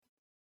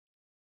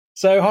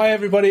So, hi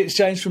everybody, it's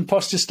James from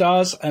Posture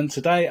Stars, and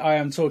today I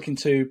am talking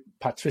to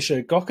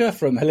Patricia Gocca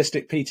from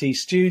Holistic PT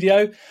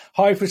Studio.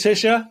 Hi,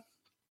 Patricia.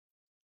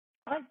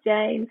 Hi,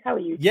 James. How are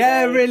you today?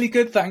 Yeah, really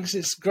good, thanks.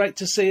 It's great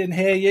to see and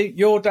hear you.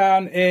 You're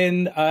down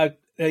in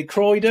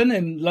Croydon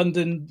in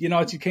London,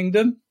 United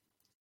Kingdom.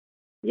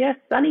 Yes,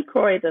 sunny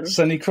Croydon.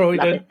 Sunny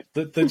Croydon,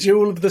 the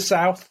jewel of the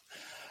south.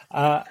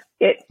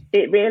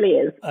 It really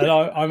is. And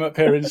I'm up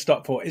here in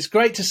Stockport. It's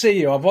great to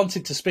see you. I've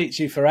wanted to speak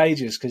to you for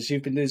ages because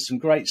you've been doing some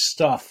great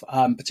stuff,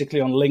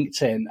 particularly on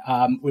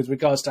LinkedIn, with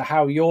regards to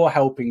how you're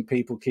helping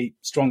people keep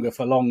stronger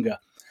for longer.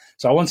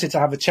 So I wanted to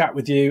have a chat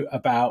with you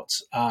about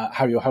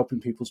how you're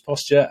helping people's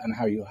posture and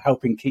how you're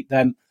helping keep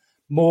them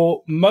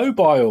more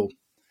mobile.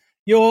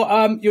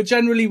 You're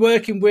generally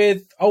working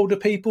with older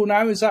people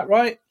now, is that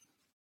right?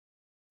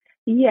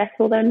 Yes,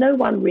 although no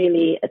one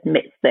really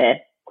admits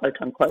they're quote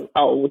unquote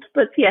old,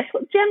 but yes,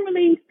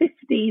 generally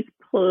 50s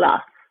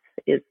plus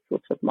is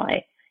sort of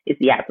is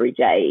the average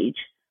age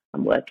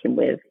I'm working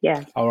with.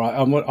 Yeah. All right,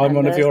 I'm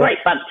one of your great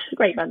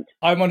bunch.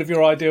 I'm one of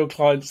your ideal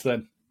clients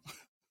then.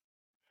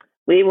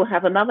 We will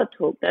have another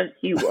talk, don't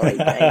you worry,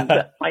 James,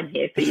 but I'm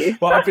here for you.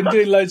 Well, I've been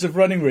doing loads of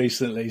running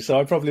recently, so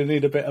I probably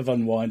need a bit of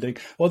unwinding.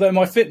 Although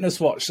my fitness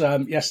watch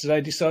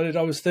yesterday decided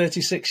I was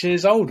 36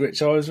 years old,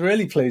 which I was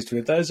really pleased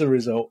with as a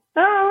result.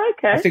 Oh,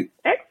 okay.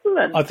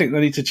 Excellent. I think they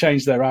need to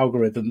change their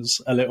algorithms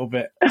a little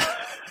bit.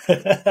 No,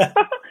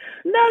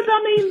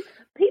 I mean,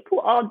 people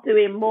are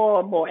doing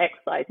more and more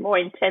exercise, more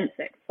intense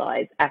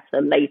exercise at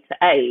a later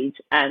age.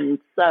 And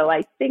so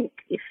I think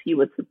if you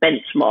were to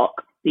benchmark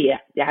the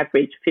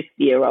average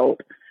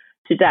 50-year-old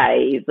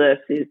today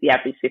versus the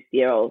average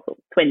 50-year-old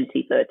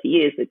 20, 30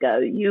 years ago,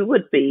 you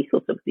would be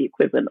sort of the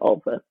equivalent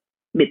of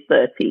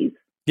mid-30s.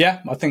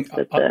 Yeah, I think.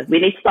 We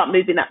need to start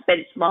moving that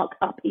benchmark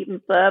up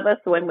even further.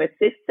 So when we're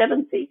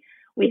 70,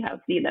 we have,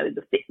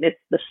 the fitness,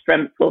 the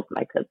strength of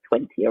like a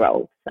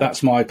 20-year-old. So.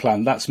 That's my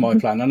plan.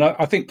 And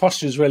I think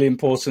posture is really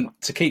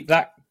important to keep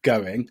that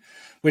going.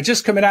 We're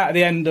just coming out at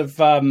the end of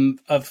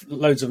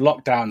loads of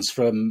lockdowns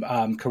from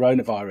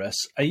coronavirus.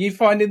 Are you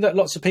finding that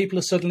lots of people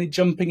are suddenly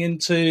jumping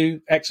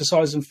into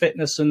exercise and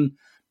fitness and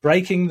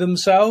breaking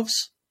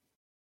themselves?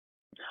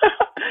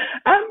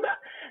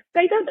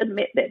 They don't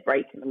admit they're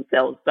breaking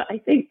themselves, but I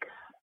think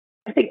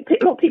a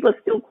lot of people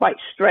are still quite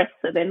stressed,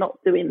 so they're not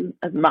doing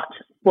as much.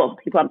 Well,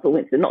 people I'm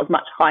talking to, not as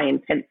much high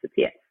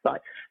intensity exercise,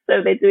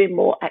 so they're doing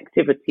more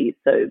activities.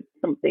 So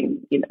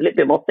something a little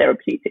bit more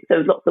therapeutic. So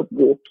there's lots of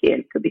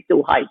walking, could be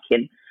still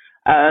hiking,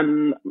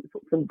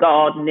 some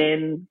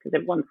gardening, because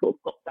everyone sort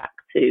of got back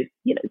to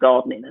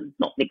gardening and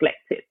not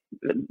neglecting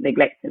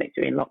it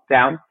during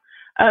lockdown.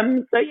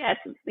 So yeah,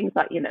 some things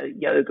like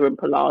yoga and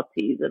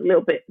Pilates, a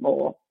little bit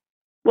more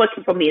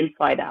working from the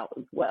inside out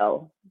as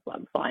well, is what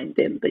I'm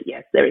finding. But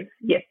yes, there is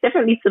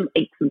definitely some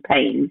aches and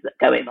pains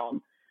going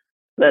on.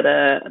 But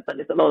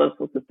there's a lot of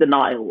sort of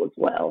denial as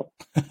well.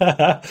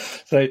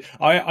 So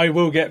I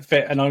will get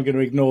fit, and I'm going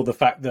to ignore the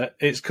fact that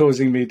it's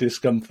causing me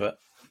discomfort.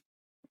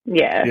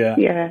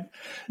 Yeah.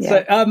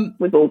 So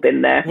we've all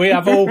been there. We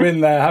have all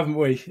been there, haven't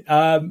we?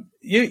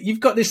 You've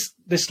got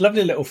this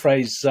lovely little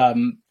phrase,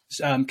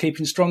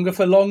 keeping stronger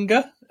for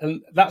longer,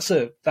 and that's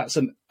a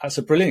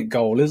brilliant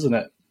goal, isn't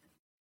it?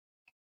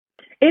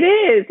 It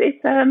is.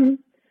 It's I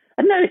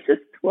know it's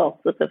just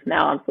sort of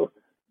now I'm sort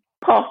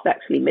of past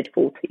actually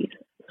mid-40s.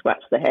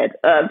 Scratch the head,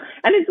 and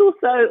it's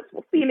also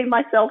feeling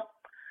myself.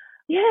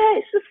 Yeah,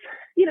 it's just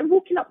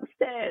walking up the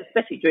stairs,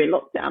 especially during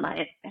lockdown.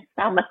 I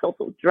found myself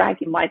sort of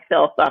dragging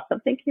myself up. I'm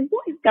thinking,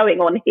 what is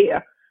going on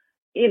here?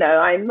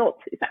 I'm not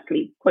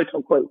exactly quote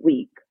unquote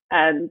weak,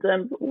 and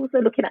also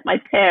looking at my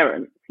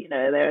parents.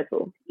 They're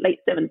sort of late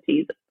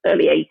 70s,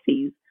 early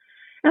 80s.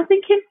 And I'm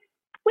thinking,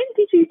 when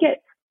did you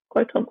get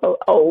quote unquote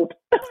old?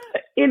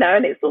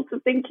 And it's sort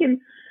of thinking,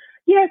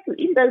 yes,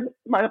 even though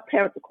my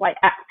parents are quite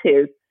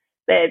active,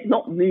 they're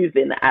not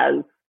moving as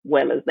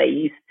well as they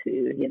used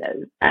to,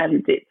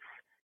 and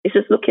it's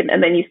just looking,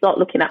 and then you start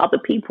looking at other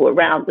people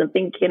around and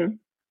thinking,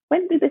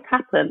 when did this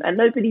happen? And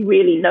nobody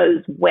really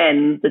knows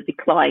when the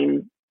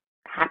decline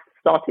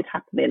started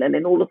happening. And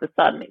then all of a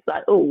sudden it's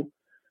like,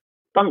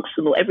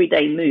 functional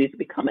everyday moves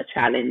become a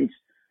challenge.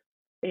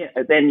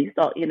 Then you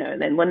start,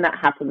 and then when that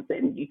happens,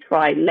 then you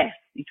try less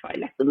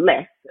and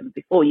less. And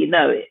before you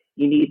know it,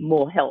 you need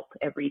more help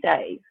every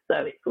day.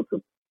 So it's sort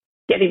of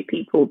getting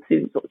people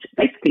to sort of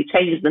basically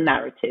change the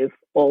narrative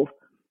of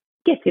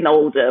getting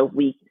older,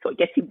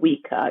 getting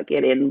weaker,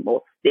 getting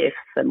more stiff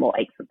and more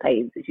aches and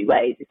pains as you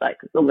age. It's like,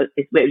 as long as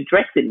we're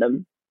addressing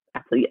them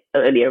at an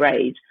earlier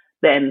age,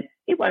 then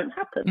it won't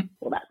happen.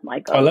 Well, that's my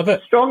goal. I love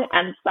it. Strong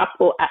and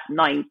supple at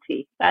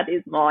 90. That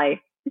is my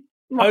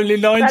only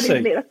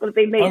 90. That's going to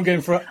be me. I'm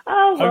going for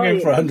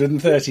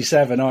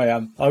 137. I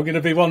am. I'm going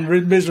to be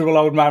one miserable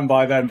old man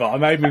by then, but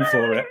I'm aiming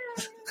for it.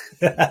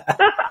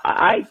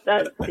 I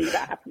don't see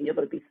that happening. You're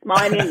going to be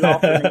smiling,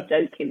 laughing, and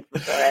joking for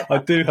forever. I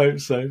do hope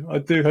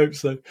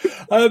so.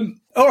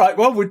 All right.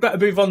 Well, we'd better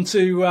move on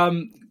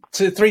to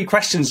three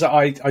questions that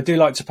I do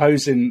like to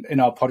pose in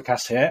our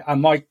podcast here.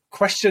 And my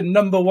question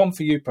number one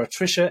for you,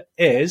 Patricia,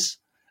 is: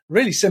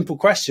 really simple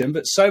question,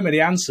 but so many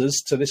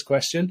answers to this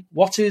question.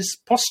 What is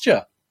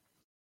posture?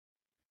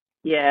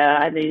 Yeah,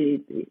 I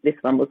knew this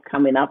one was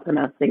coming up, and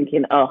I was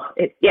thinking,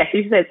 yes,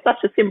 you said such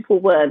a simple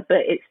word, but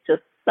it's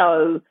just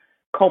so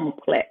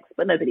complex.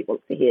 But nobody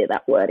wants to hear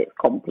that word. It's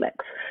complex.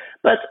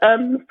 But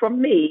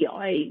from me,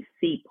 I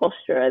see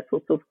posture as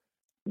sort of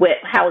what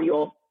are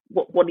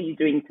you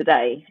doing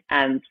today,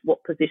 and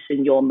what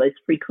position you're most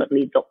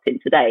frequently adopting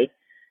today,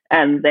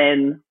 and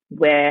then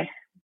what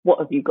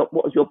has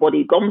your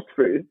body gone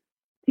through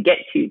to get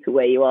you to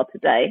where you are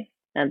today.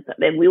 And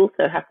then we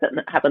also have to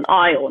have an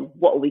eye on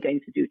what are we going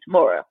to do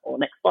tomorrow or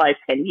next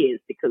 5-10 years,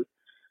 because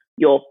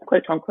your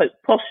quote unquote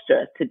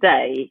posture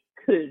today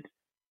could,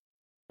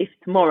 if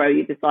tomorrow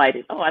you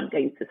decided, I'm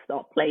going to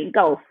start playing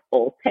golf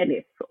or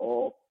tennis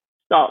or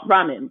start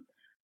running,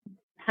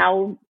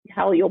 how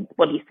your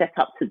body set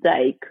up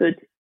today could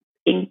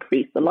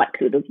increase the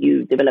likelihood of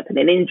you developing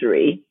an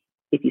injury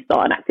if you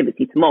start an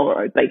activity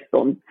tomorrow based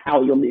on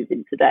how you're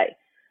moving today.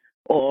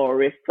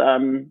 Or if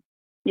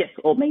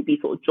or maybe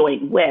sort of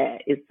joint wear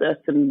is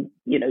certain,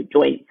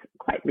 joints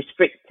quite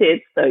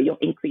restricted, so you're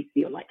increasing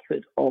your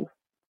likelihood of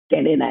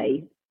getting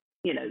a,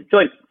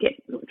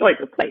 joint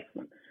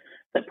replacement.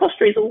 So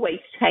posture is always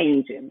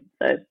changing.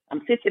 So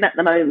I'm sitting at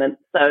the moment,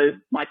 so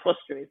my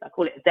posture is, I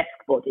call it a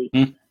desk body.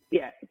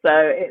 Yeah. So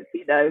it's,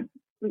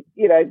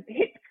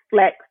 hips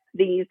flexed,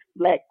 knees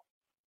flexed,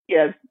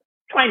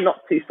 trying not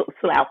to sort of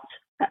slouch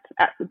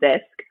at the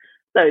desk.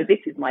 So this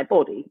is my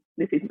body.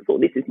 This is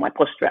my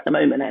posture at the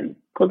moment. And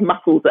because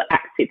muscles are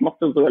active,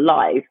 muscles are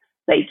alive,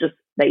 they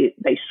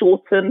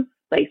shorten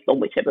based on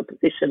whichever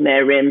position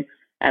they're in.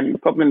 And the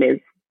problem is,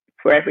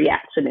 for every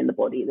action in the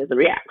body, there's a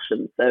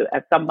reaction. So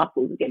as some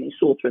muscles are getting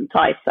shorter and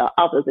tighter,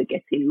 others are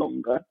getting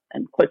longer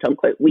and quote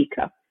unquote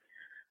weaker.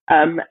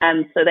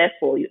 And so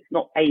therefore, it's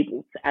not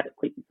able to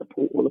adequately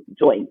support all of the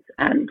joints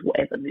and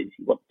whatever moves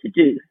you want to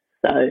do.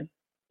 So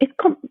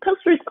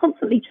posture is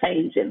constantly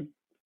changing.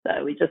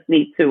 So we just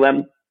need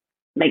to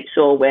make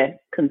sure we're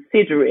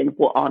considering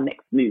what our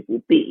next move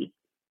will be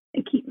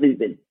and keep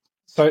moving.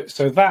 So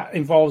that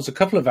involves a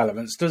couple of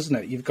elements, doesn't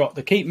it? You've got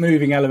the keep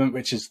moving element,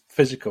 which is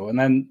physical, and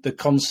then the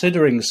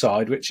considering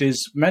side, which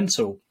is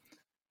mental.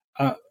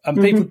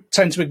 And people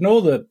tend to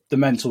ignore the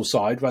mental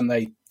side when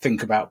they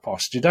think about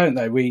posture, don't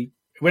they?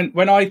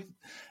 When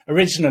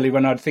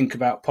I'd think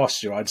about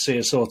posture, I'd see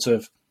a sort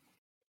of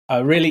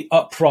a really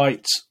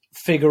upright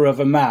figure of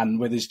a man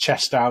with his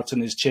chest out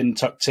and his chin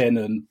tucked in,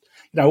 and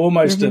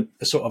almost a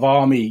sort of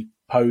army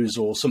pose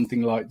or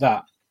something like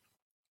that.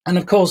 And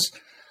of course,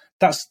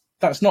 that's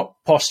not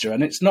posture,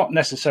 and it's not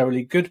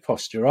necessarily good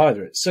posture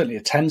either. It's certainly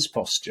a tense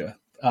posture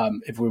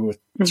if we were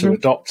to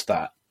adopt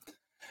that.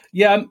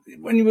 Yeah,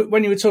 when you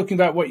were talking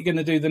about what you're going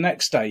to do the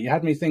next day, you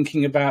had me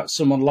thinking about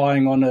someone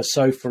lying on a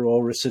sofa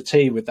or a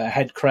settee with their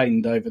head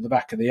craned over the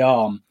back of the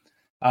arm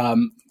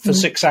for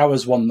 6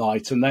 hours one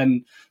night, and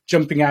then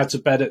jumping out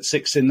of bed at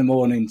 6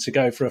 a.m. to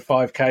go for a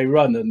 5K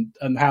run,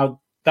 and how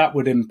that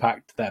would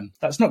impact them.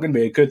 That's not going to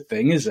be a good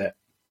thing, is it?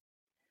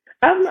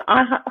 100%.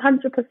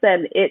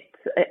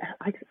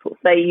 I just sort of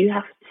say you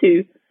have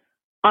to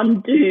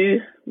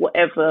undo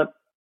whatever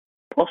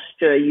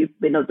posture you've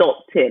been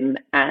adopting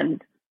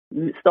and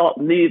start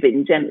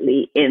moving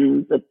gently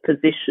in the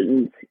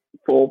positions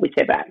for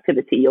whichever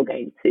activity you're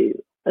going to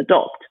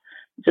adopt,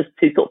 just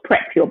to sort of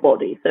prep your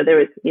body. So there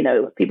is,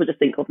 people just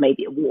think of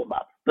maybe a warm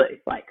up, but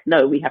it's like,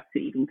 no, we have to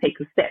even take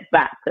a step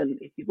back. And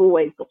if you've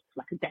always got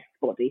like a desk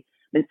body,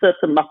 then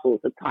certain muscles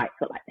are tight,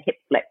 so like the hip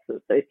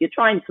flexors. So if you're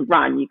trying to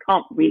run, you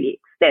can't really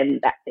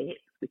extend at the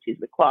hips, which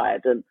is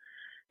required. And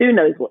who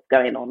knows what's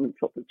going on,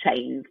 sort of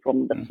chains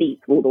from the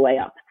feet all the way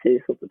up to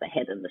sort of the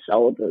head and the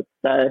shoulders.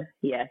 So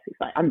yes, it's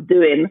like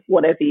undoing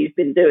whatever you've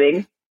been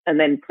doing and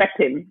then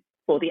prepping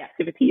for the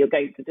activity you're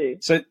going to do.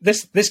 So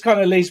this kind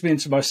of leads me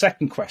into my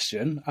second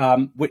question,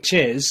 which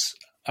is,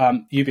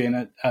 you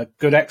being a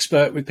good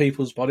expert with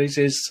people's bodies,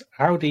 is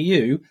how do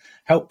you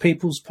help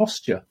people's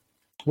posture?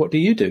 What do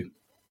you do?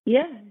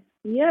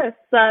 Yeah.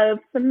 So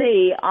for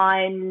me,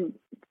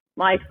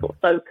 my sort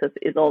of focus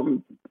is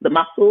on the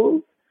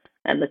muscles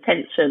and the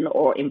tension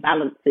or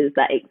imbalances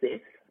that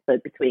exist. So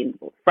between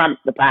the front,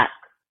 the back,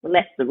 the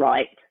left, the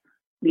right,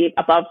 the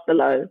above,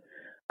 below.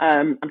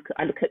 I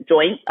look at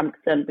joints. I'm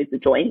concerned with the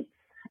joints,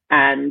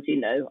 and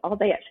are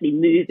they actually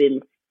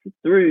moving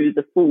through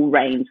the full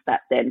range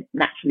that they're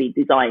naturally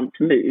designed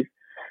to move?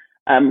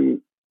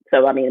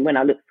 So I mean, when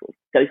I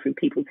go through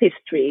people's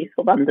history,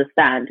 sort of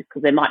understand,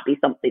 because there might be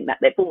something that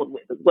they're born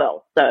with as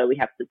well. So we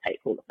have to take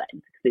all of that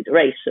into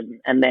consideration,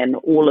 and then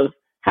all of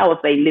how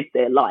have they lived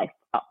their life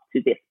up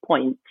to this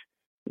point,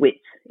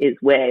 which is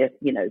where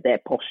their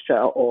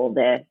posture or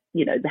their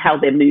how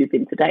they're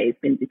moving today has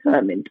been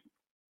determined.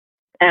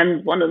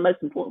 And one of the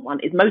most important one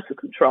is motor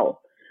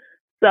control.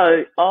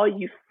 So are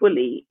you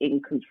fully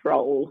in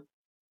control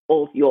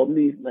of your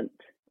movement?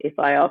 If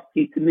I ask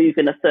you to move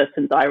in a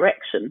certain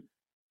direction,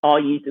 are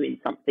you doing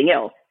something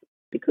else?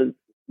 Because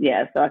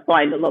so I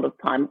find a lot of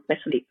time,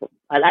 especially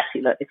I'll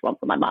actually learn this one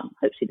from my mum.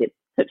 Hope she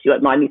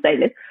won't mind me saying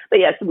this. But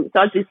so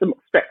I do some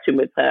stretching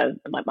with her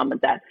and my mum and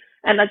dad.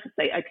 And I just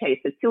say, okay,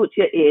 so tilt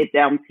your ear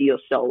down to your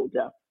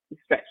shoulder,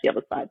 stretch the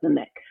other side of the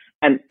neck.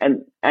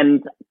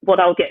 And what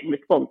I'll get in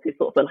response is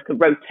sort of like a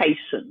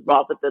rotation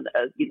rather than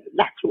a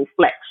lateral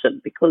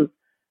flexion, because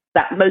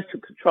that motor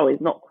control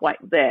is not quite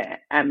there.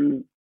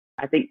 And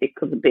I think it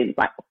could have been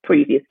like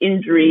previous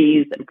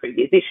injuries and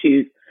previous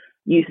issues.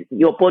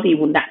 Your body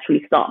will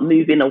naturally start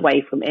moving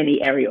away from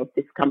any area of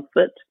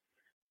discomfort.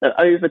 So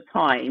over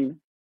time,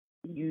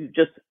 you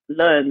just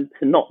learn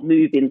to not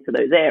move into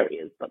those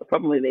areas. But the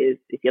problem is,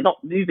 if you're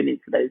not moving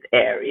into those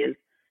areas,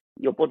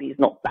 your body is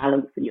not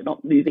balanced and you're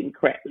not moving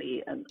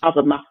correctly, and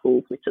other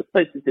muscles which are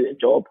supposed to do a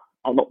job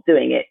are not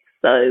doing it.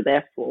 So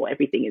therefore,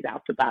 everything is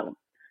out of balance.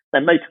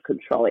 So motor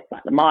control, it's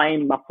like the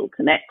mind, muscle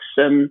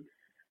connection.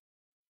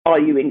 Are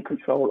you in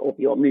control of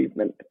your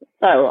movement?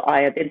 So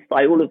I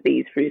identify all of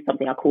these through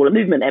something I call a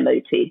movement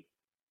MOT.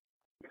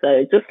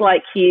 So just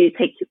like you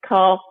take your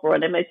car for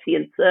an MOT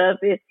and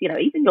service,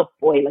 even your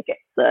boiler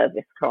gets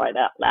serviced, crying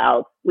out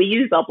loud. We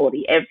use our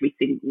body every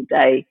single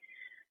day.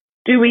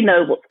 Do we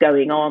know what's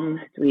going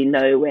on? Do we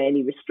know where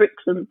any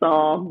restrictions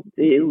are?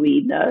 Do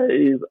we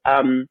know,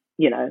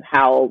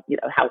 how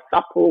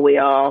supple we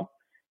are?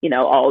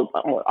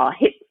 Our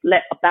hips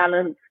let a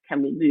balance.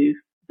 Can we move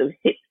the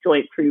hip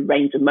joint through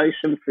range of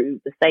motion through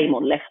the same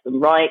on left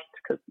and right?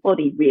 Because the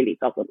body really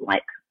doesn't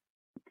like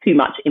too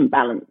much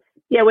imbalance.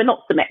 Yeah, we're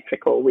not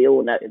symmetrical. We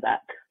all know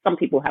that. Some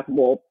people have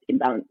more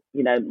imbalance,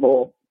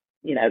 more,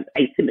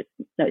 asymmetry.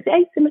 No, is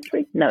it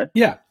asymmetry? No.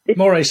 Yeah,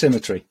 more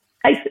asymmetry.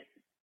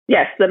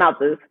 Yes, than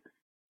others.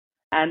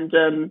 And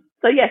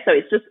so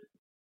it's just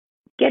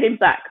getting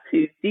back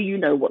to, do you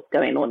know what's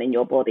going on in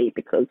your body?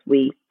 Because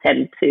we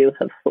tend to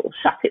have sort of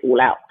shut it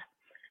all out.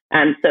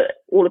 And so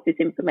all of this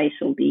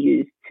information will be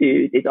used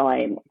to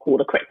design what's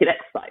called a corrective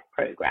exercise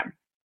program.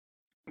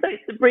 So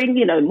it's to bring,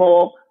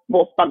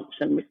 more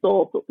function,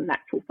 restore sort of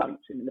natural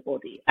function in the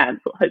body, and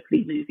sort of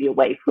hopefully move you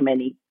away from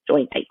any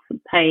joint aches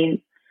and pains.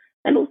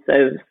 And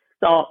also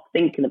start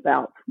thinking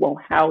about, well,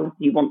 how do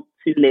you want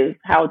to live?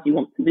 How do you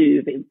want to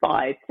move in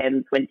 5,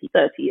 10, 20,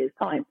 30 years'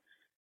 time?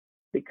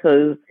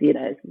 Because,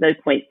 there's no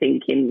point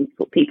thinking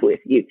for people, if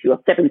you are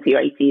 70 or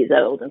 80 years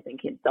old and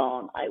thinking,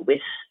 darn, I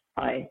wish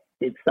I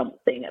did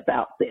something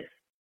about this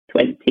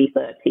 20,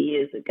 30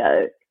 years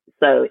ago.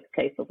 So it's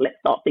a case of, let's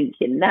start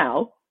thinking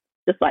now,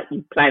 just like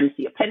you plan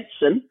for your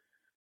pension.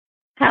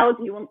 How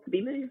do you want to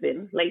be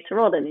moving later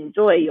on and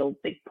enjoy your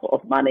big pot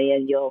of money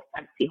and your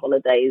fancy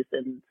holidays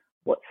and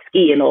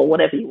skiing or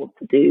whatever you want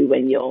to do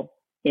when you're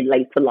in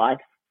later life?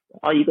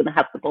 Are you going to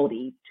have the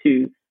body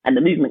and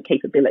the movement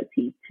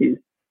capability to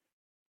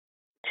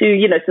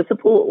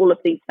support all of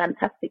these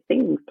fantastic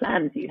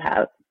plans you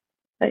have?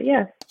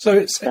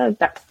 So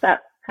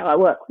that's how I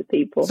work with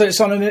people. So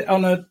it's on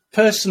a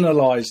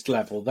personalised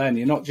level. Then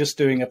you're not just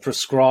doing a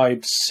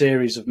prescribed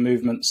series of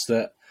movements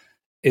that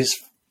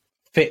is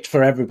fit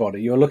for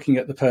everybody. You're looking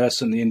at the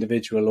person, the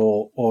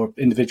individual, or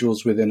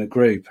individuals within a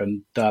group,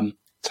 and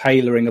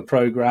tailoring a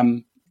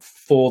program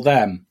for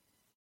them.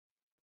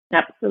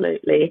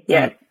 Absolutely,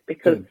 yes.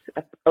 Because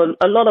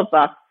a lot of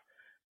us,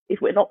 if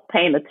we're not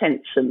paying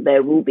attention,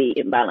 there will be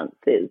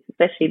imbalances,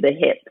 especially the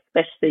hip,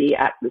 especially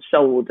at the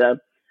shoulder,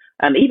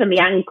 even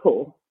the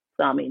ankle.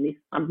 So, I'm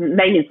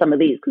naming some of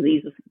these because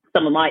these are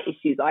some of my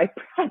issues I've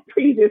had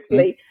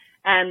previously.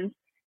 And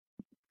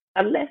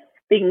unless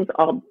things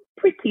are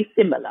pretty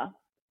similar,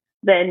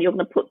 then you're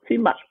going to put too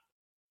much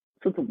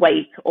sort of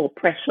weight or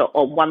pressure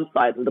on one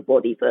side of the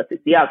body versus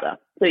the other.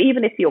 So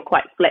even if you're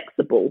quite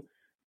flexible,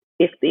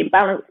 if the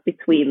imbalance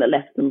between the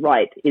left and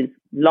right is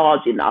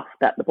large enough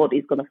that the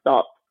body's going to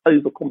start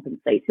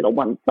overcompensating on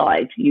one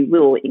side, you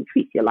will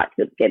increase your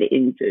likelihood to get it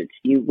injured.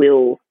 You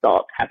will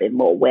start having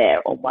more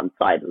wear on one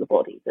side of the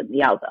body than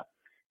the other.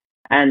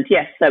 And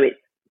yes, so it's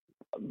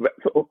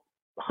sort of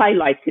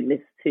highlighting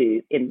this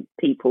too in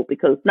people,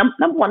 because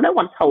number one, no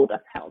one told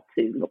us how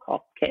to look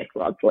after, care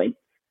for our joints.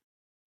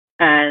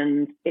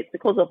 And it's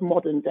because of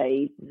modern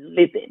day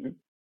living,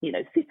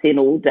 sitting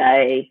all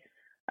day,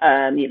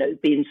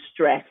 being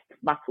stressed,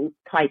 muscles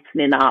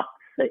tightening up,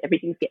 so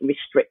everything's getting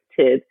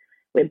restricted.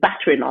 We're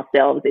battering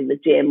ourselves in the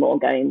gym or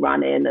going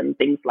running and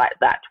things like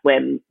that,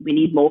 when we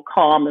need more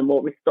calm and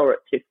more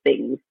restorative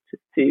things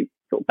to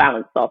sort of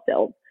balance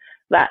ourselves.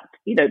 That,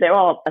 there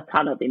are a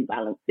ton of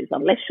imbalances.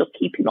 Unless you're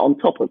keeping on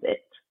top of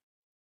it,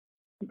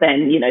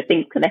 then,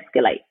 things can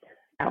escalate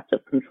out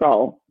of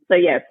control. So,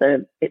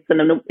 so it's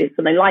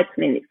an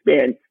enlightening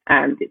experience,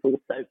 and it's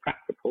also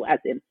practical, as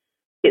in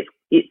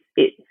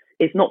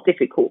it's not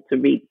difficult to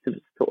read, to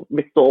sort of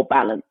restore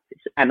balance.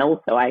 And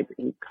also I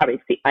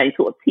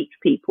sort of teach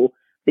people,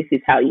 this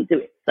is how you do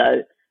it.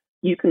 So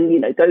you can,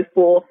 go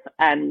forth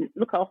and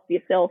look after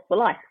yourself for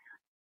life,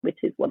 which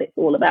is what it's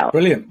all about.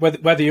 Brilliant.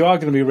 Whether you are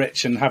going to be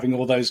rich and having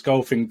all those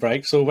golfing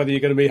breaks, or whether you're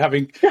going to be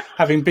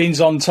having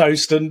beans on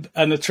toast and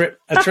a trip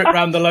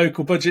around the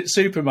local budget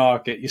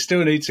supermarket, you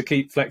still need to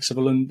keep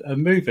flexible and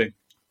moving.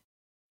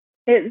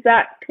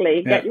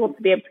 Exactly. Yeah. You want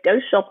to be able to go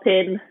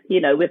shopping,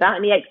 without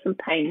any aches and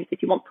pains.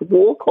 If you want to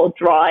walk or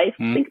drive,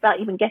 think about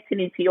even getting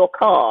into your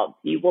car.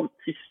 Do you want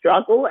to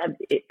struggle and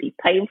it be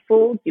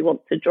painful? Do you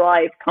want to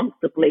drive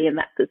comfortably in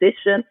that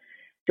position?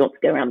 Do you want to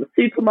go around the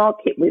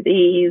supermarket with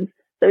ease?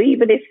 So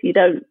even if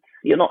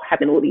you're not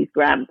having all these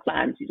grand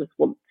plans, you just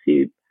want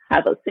to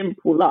have a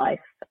simple life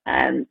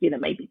and,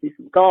 maybe do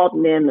some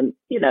gardening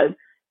and,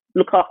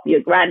 look after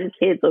your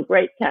grandkids or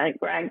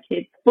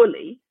great-grandkids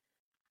fully.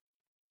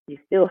 You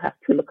still have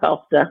to look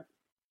after,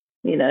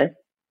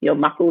 your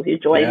muscles, your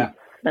joints,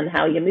 and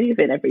how you're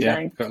moving every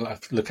day.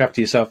 Got to look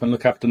after yourself and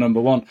look after number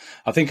one.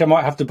 I think I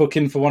might have to book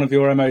in for one of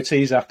your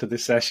MOTs after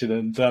this session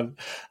and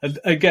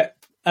get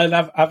and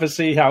have a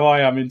see how I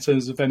am in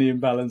terms of any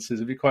imbalances.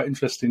 It'd be quite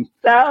interesting.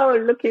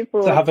 Oh, looking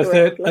forward to have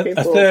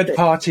a third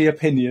party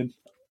opinion.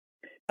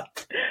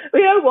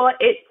 You know what?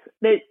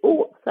 There's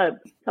also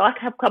I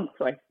have come.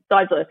 Sorry,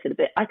 diverted a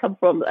bit. I come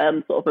from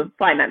sort of a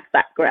finance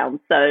background,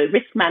 so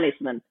risk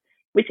management,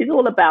 which is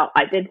all about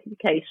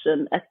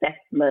identification,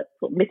 assessment,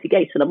 sort of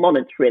mitigation and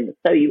monitoring.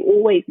 So you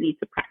always need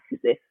to practice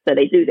this. So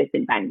they do this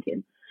in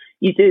banking.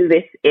 You do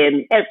this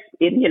in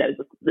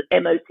the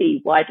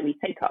MOT. Why do we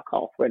take our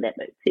car for an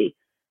MOT?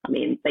 I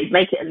mean, they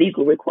make it a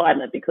legal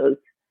requirement because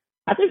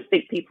I don't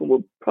think people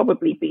will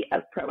probably be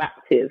as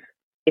proactive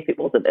if it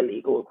wasn't a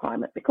legal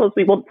requirement, because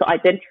we want to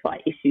identify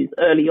issues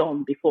early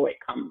on before it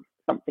comes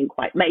something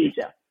quite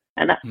major.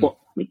 And that's what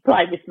we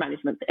apply risk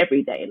management to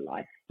every day in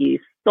life. You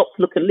stop,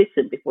 look and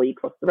listen before you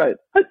cross the road,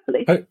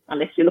 hopefully,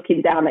 unless you're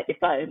looking down at your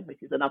phone,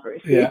 which is another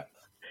issue. Yeah.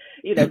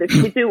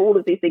 We do all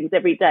of these things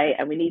every day,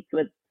 and we need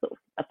to sort of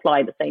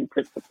apply the same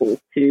principles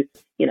to,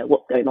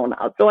 what's going on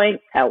at our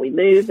joints, how we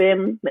move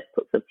in. Let's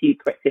put a few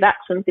corrective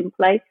actions in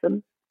place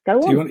and go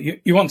on.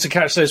 You want to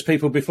catch those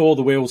people before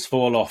the wheels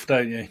fall off,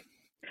 don't you?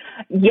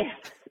 Yes,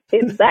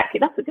 exactly.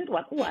 That's a good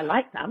one. Oh, I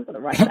like that. I'm going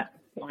to write that.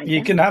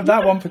 You can have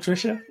that one,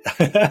 Patricia.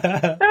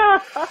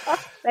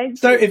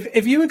 So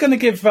if you were going to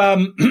give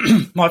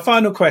my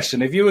final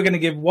question, if you were going to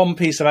give one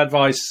piece of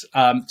advice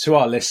to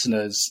our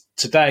listeners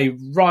today,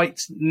 right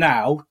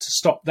now, to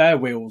stop their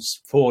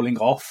wheels falling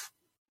off,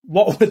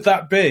 what would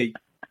that be?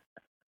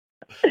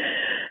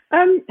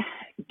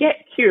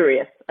 Get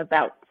curious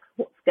about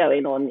what's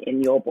going on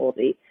in your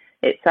body.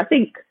 I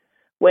think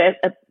we're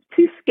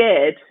too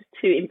scared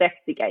to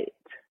investigate.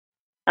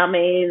 I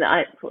mean,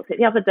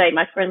 the other day,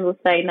 my friend was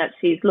saying that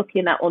she's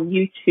looking at on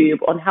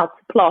YouTube on how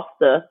to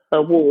plaster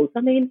her walls.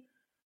 I mean,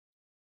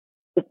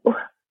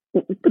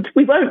 but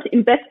we won't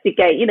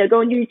investigate, go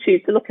on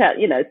YouTube to look at,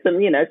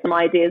 some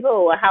ideas.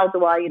 Oh, how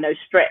do I,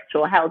 stretch,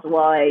 or how do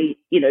I,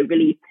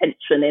 relieve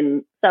tension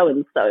in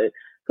so-and-so?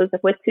 Because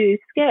if we're too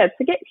scared,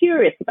 to get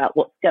curious about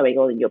what's going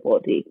on in your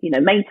body,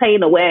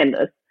 maintain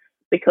awareness,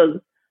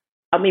 because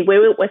I mean,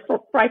 we're sort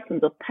of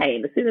frightened of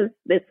pain. As soon as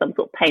there's some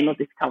sort of pain or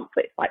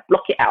discomfort, it's like,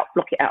 block it out.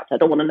 I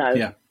don't want to know.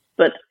 Yeah.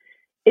 But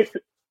it's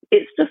just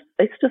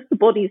the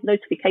body's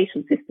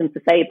notification system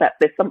to say that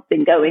there's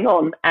something going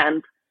on,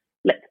 and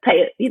let's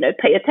pay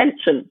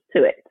attention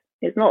to it.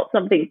 It's not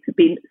something to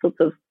be sort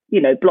of,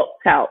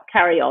 blocked out,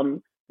 carry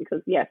on,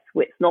 because yes,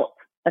 it's not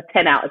a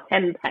 10 out of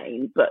 10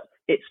 pain, but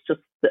it's just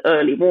the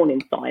early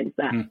warning signs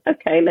that,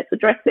 okay, let's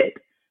address it.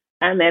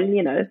 And then,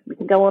 we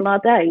can go on our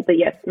day. But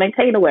yes,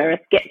 maintain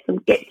awareness, get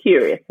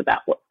curious about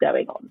what's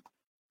going on.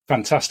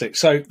 Fantastic.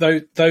 So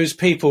those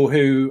people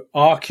who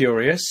are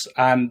curious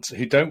and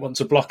who don't want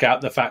to block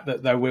out the fact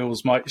that their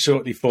wheels might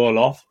shortly fall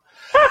off,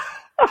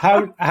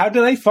 how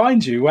do they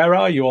find you? Where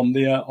are you on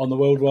the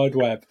World Wide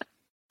Web?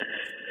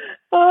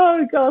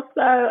 Oh gosh,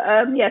 so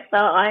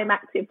I'm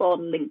active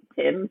on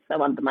LinkedIn,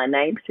 so under my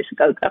name, Patricia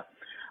Goker.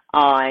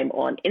 I'm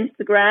on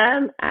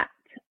Instagram at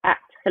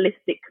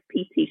Holistic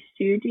PT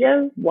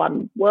Studio,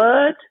 one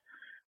word.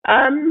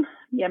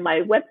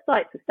 My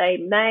website's the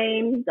same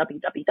name,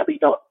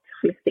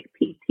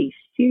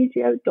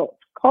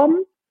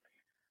 www.holisticptstudio.com.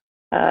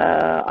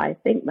 I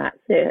think that's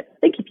it. I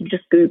think if you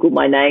just Google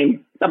my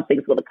name,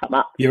 something's going to come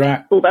up. You're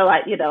right. Although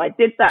I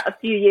did that a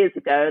few years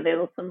ago. There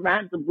was some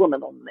random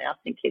woman on there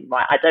thinking,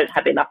 right, I don't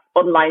have enough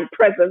online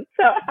presence,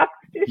 so I have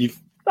to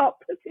start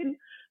putting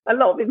a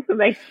lot of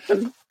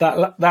information.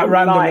 That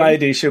random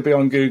lady, she'll be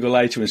on Google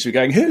later and she'll be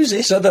going, who's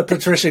this other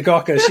Patricia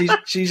Goker?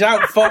 She's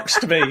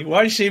outfoxed me.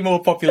 Why is she more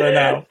popular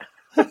now?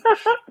 I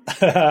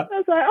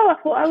was like, I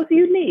thought I was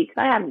unique.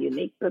 I am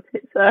unique, but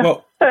it's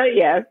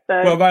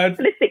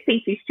Holistic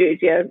PT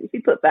Studio. If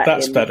you put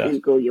that in better.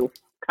 Google, you'll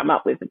come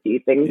up with a few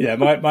things. Yeah,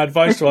 my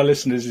advice to our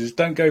listeners is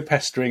don't go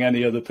pestering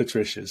any other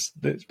Patricias.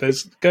 Go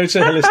to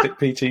Holistic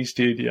PT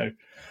Studio.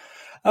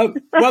 Well,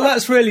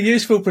 that's really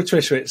useful,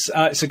 Patricia.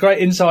 It's a great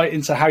insight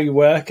into how you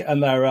work,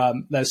 and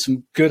there's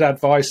some good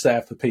advice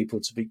there for people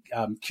to be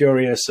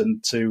curious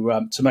and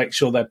to make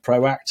sure they're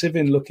proactive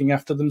in looking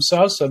after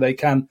themselves so they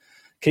can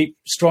keep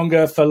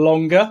stronger for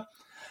longer.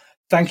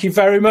 Thank you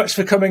very much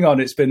for coming on.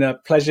 It's been a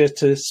pleasure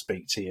to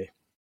speak to you.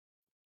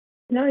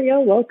 No, you're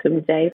welcome, Dave.